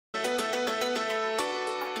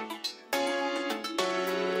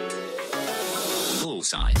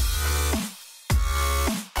bullseye.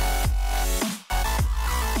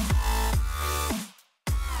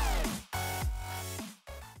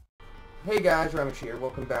 Hey guys, Ramwich here.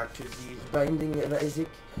 Welcome back to the Binding of Isaac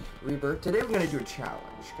Rebirth. Today we're going to do a challenge,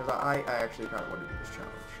 because I actually kind of want to do this challenge.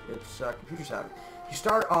 It's computer savvy. You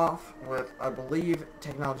start off with, I believe,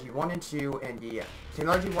 Technology 1 and 2, and yeah.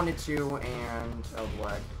 Technology 1 and 2 and... oh,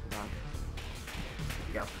 what? Hold on. Here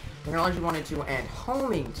we go. Technology 1 and 2 and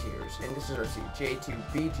Homing Tiers. And this is our seed.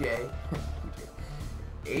 J2BJ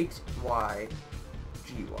 8YGY.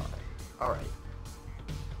 Alright.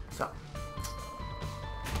 So.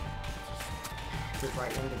 Get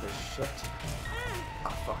right into this shit. Oh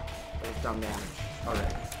fuck. That was dumb damage.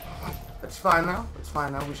 Alright. That's fine though. It's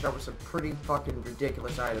fine though. We start with some pretty fucking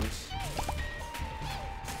ridiculous items.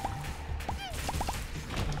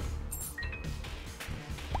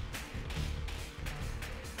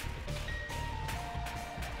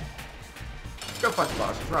 Let's go fight the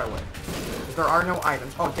bosses right away. Because there are no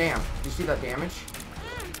items. Oh damn. Did you see that damage?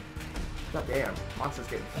 God damn. Monster's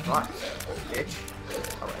getting fucked. Bitch.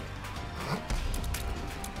 Alright.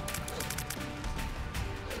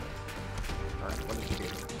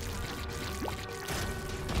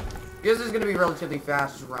 This is going to be a relatively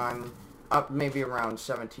fast run, up maybe around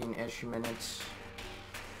 17-ish minutes.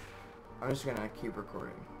 I'm just going to keep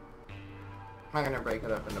recording. I'm not going to break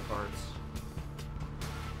it up into parts.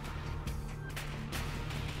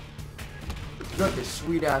 Look, this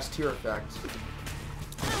sweet-ass tear effect.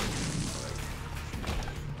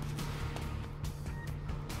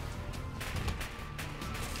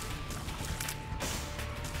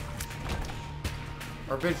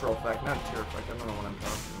 Or visual effect, not tear effect. I don't know what I'm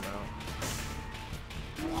talking about.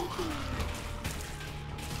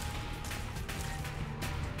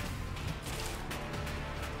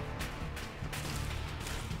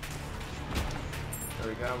 There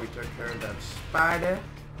we go. We took care of that spider.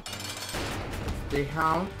 The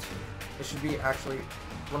hound. This should be actually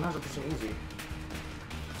 100% easy.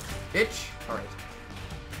 Bitch. All right.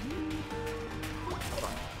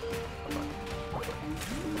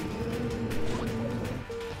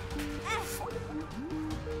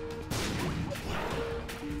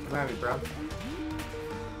 Come at me, bro.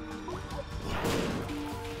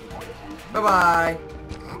 Bye-bye.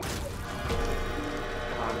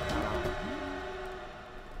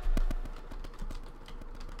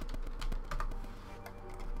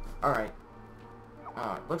 Alright.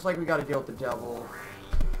 Looks like we gotta deal with the devil.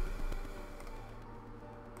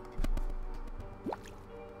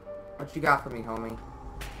 What you got for me, homie?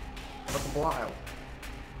 What's a while?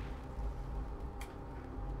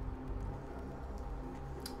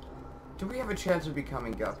 Do we have a chance of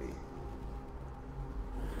becoming Guppy?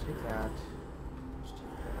 Take that. Just take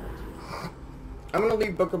that. I'm gonna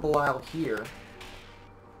leave Book of Belial here.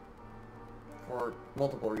 For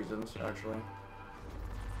multiple reasons, actually.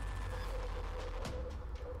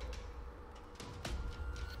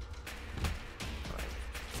 Right.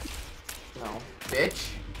 No. Bitch!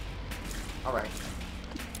 Alright.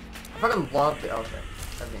 I fucking love the... okay.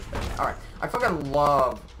 Everything's better. Alright. I fucking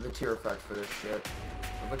love the tear effect for this shit.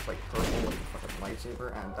 It looks like purple with a fucking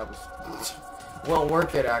lightsaber, and that was well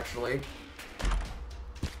worth it, actually.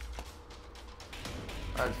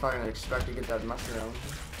 I was fucking expect to get that mushroom.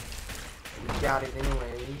 We got it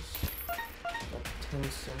anyways. Got 10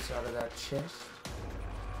 cents out of that chest.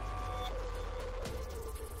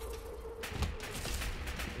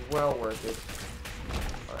 Well worth it.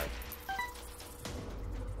 Alright.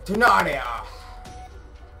 Tenardia!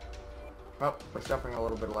 Oh, we're suffering a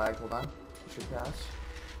little bit of lag. Hold on. It should pass.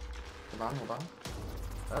 Hold on, hold on.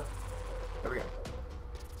 Up. There we go.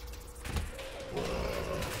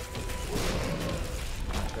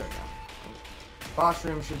 Right, there we go. Boss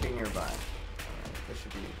room should be nearby. Alright, this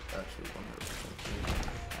should be actually 100%.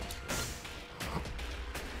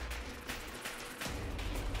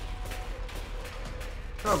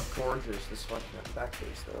 How gorgeous this fucking back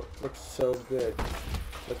face though. Looks so good.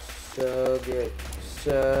 Looks so good.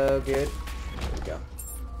 So good. There we go.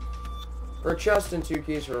 For a chest and 2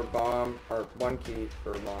 keys for a bomb, or 1 key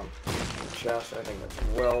for a bomb. Chest, I think that's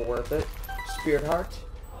well worth it. Spirit Heart,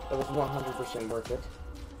 that was 100% worth it.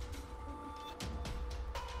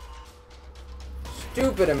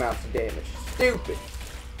 Stupid amounts of damage. Stupid.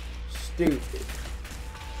 Stupid.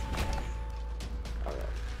 Alright.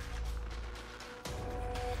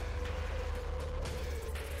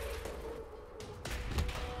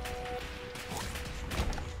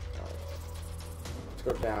 Let's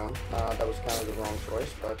go down. That was kind of the wrong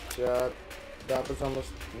choice, but that was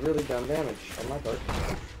almost really dumb damage on my part.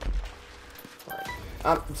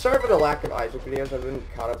 Alright. Sorry for the lack of Isaac videos. I've been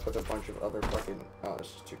caught up with a bunch of other fucking... oh, this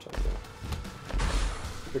is too tempting.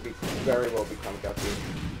 could be very well become Guppy.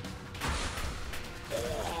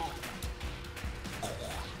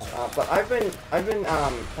 But I've been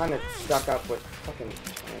kind of stuck up with fucking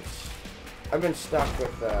tenants. I've been stuck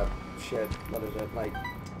with shit. What is it? Like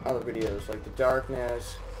other videos, like The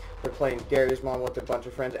Darkness. We're playing Gary's Mom with a bunch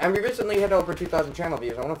of friends, and we recently hit over 2,000 channel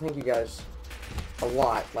views. I want to thank you guys a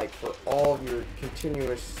lot, like for all of your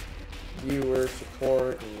continuous viewer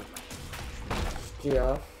support and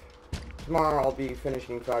stuff. Tomorrow I'll be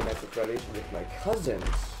finishing Five Nights at Freddy's with my cousins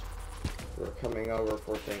who are coming over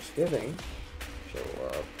for Thanksgiving. So,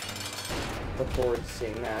 look forward to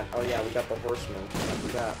seeing that. Oh yeah, we got the horseman.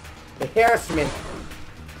 We got the horseman!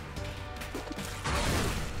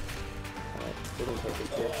 Alright, didn't take it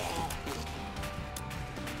yet.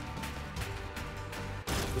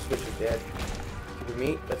 This bitch is dead. Keep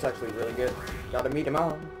meat? That's actually really good. Gotta meet him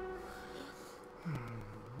out.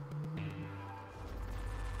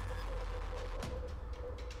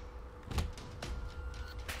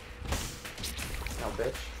 No,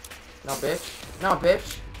 bitch. No, bitch. No,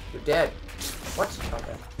 bitch. You're dead. What?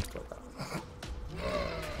 Okay.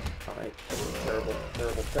 Alright. Terrible,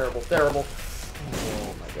 terrible, terrible, terrible.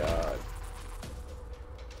 Oh my god.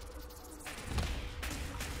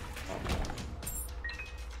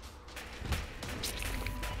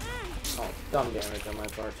 Oh, dumb damage on my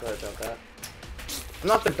part. Sorry about that. I'm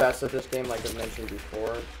not the best at this game, like I mentioned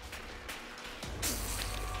before.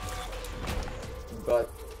 But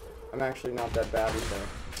I'm actually not that bad either.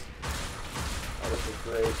 Oh, this is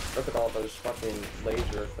great. Look at all those fucking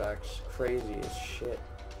laser effects. Crazy as shit.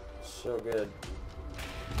 So good.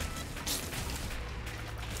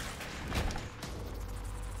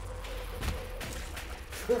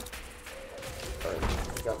 Alright,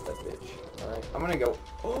 got that bitch. Alright, I'm gonna go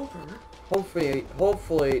over. Hopefully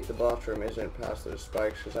the boss room isn't past those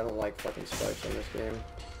spikes, because I don't like fucking spikes in this game.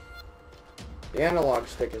 The analog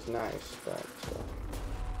stick is nice, but...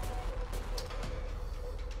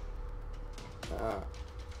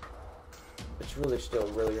 it's really still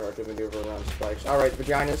really hard to maneuver around spikes. Alright,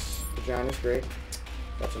 vaginas. Vaginas, great.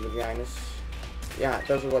 Got some vaginas. Yeah,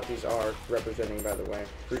 those are what these are representing, by the way.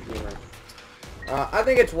 Fruit humor. I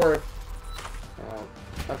think it's worth...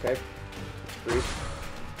 okay. Let's breathe.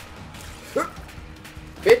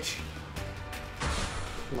 Bitch!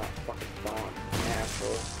 Come on, fucking gone,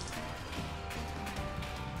 asshole.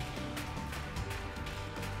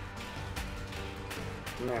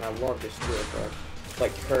 Man, I love this too, effect.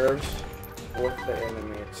 Like curves with the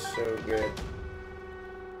enemy, it's so good.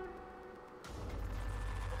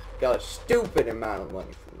 Got a stupid amount of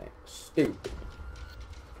money from that. Stupid.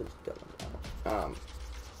 Pretty dumb amount.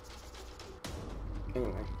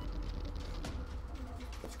 Anyway.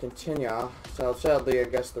 Let's continue. So sadly, I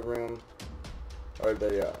guess the room, or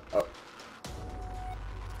the, oh.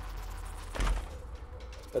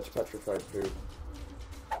 That's petrified food.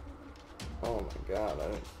 Oh my god,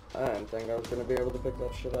 I didn't think I was gonna be able to pick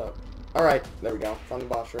that shit up. Alright, there we go. Found the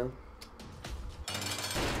boss room.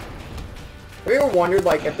 Have you ever wondered,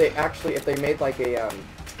 like, if they made, like a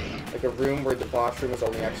room where the boss room was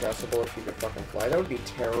only accessible if you could fucking fly? That would be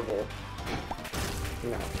terrible.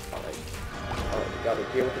 No. Alright. Alright, we gotta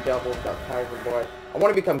deal with the devil, got Tiger Boy. I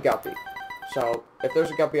want to become Guppy. So, if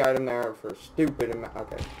there's a Guppy item there for stupid amount...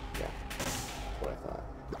 Okay, yeah. That's what I thought.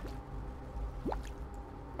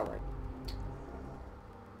 Alright.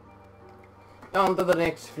 On to the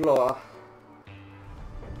next floor.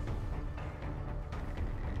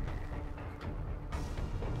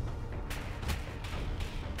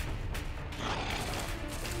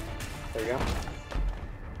 There we go.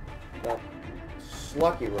 That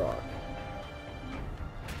Slucky Rock.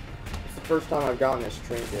 It's the first time I've gotten this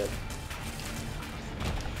trinket.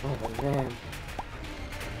 Oh man.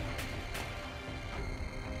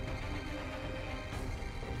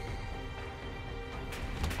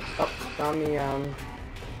 Oh, found the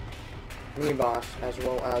mini boss as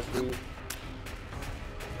well as the...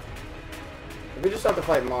 If we just have to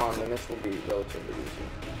fight Mom, then this will be relatively easy.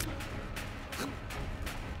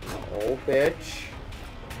 Oh, bitch.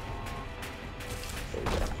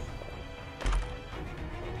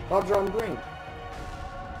 Bob's on brink.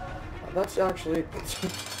 That's actually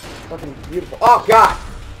fucking beautiful. Oh god!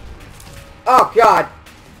 Oh god!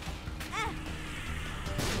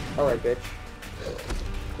 Alright, bitch.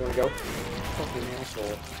 You wanna go? Fucking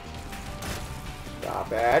asshole.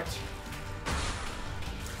 Stop it.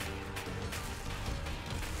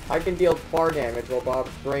 I can deal bar damage while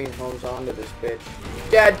Bob's brain homes onto this bitch.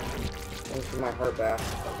 Dead! Thanks for my heart back.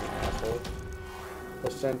 Fucking asshole.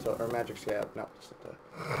 Placenta, or magic scab. Not placenta.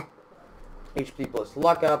 HP plus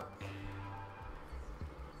luck up.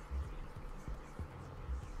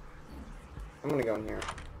 I'm gonna go in here.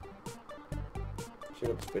 See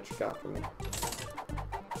what this bitch got for me.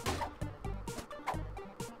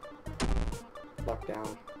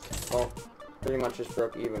 Lockdown. Well, pretty much just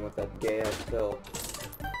broke even with that gay-ass pill.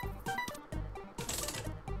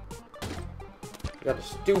 Got a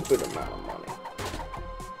stupid amount of money.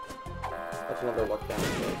 That's another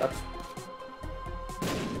lockdown. That's...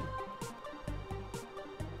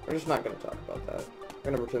 We're just not gonna talk about that.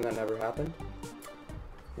 We're gonna pretend that never happened.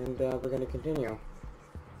 And, we're gonna continue.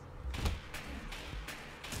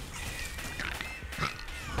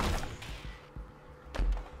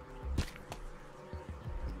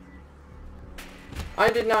 I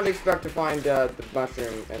did not expect to find, the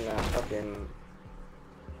mushroom in that fucking...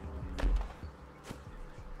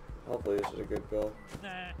 Hopefully this is a good build.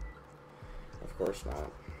 Of course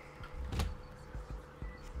not.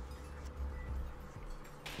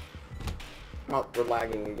 Oh, we're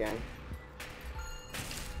lagging again.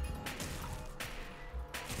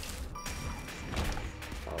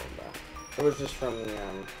 Oh, it was just from the,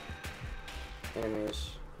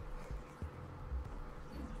 enemies.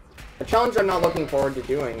 A challenge I'm not looking forward to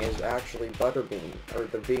doing is actually Butterbean, or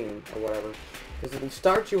the bean, or whatever. Because it'll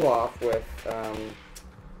start you off with,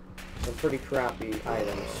 some pretty crappy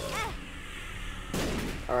items.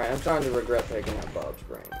 Alright, I'm starting to regret taking out Bob's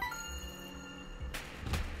brain.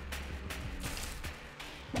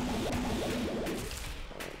 There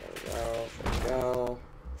we go.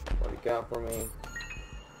 What do you got for me?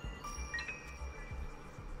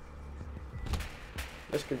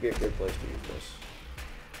 This could be a good place to use this.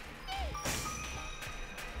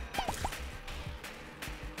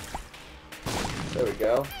 There we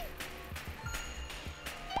go.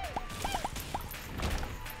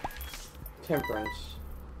 Temperance.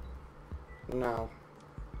 No.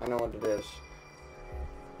 I know what it is.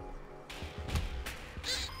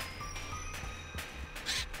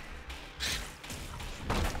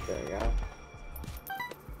 There you go.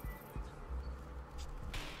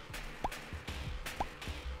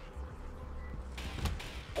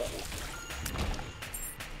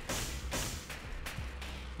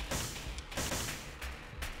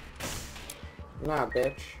 Nah,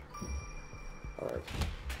 bitch. Alright.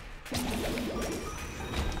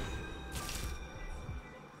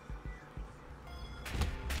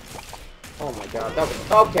 Oh my god, that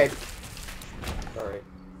was... Okay. Sorry.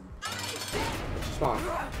 It's fine.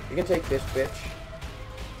 We can take this bitch.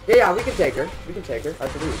 Yeah, we can take her. We can take her. I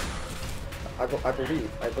believe. I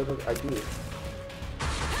believe. I do.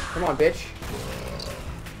 Come on, bitch.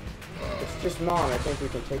 It's just Mom. I think we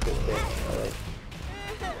can take this bitch. Alright.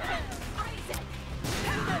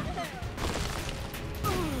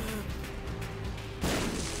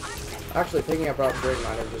 Actually, picking up Rob's brain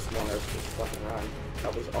miner just wanted to just fucking run.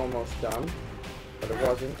 That was almost done, but it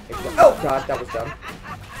wasn't. Oh god, that was done.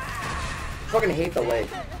 I fucking hate the leg.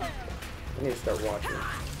 I need to start watching.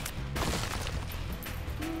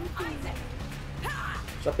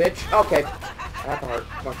 What's up, bitch? Okay. I have the heart.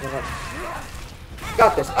 Come on, come on.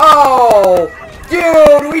 Got this. Oh!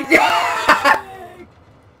 Dude, we did.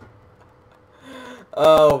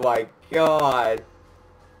 Oh my god.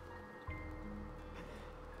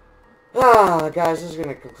 Ah, guys, this is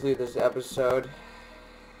gonna conclude this episode.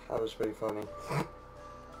 That was pretty funny.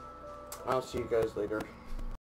 I'll see you guys later.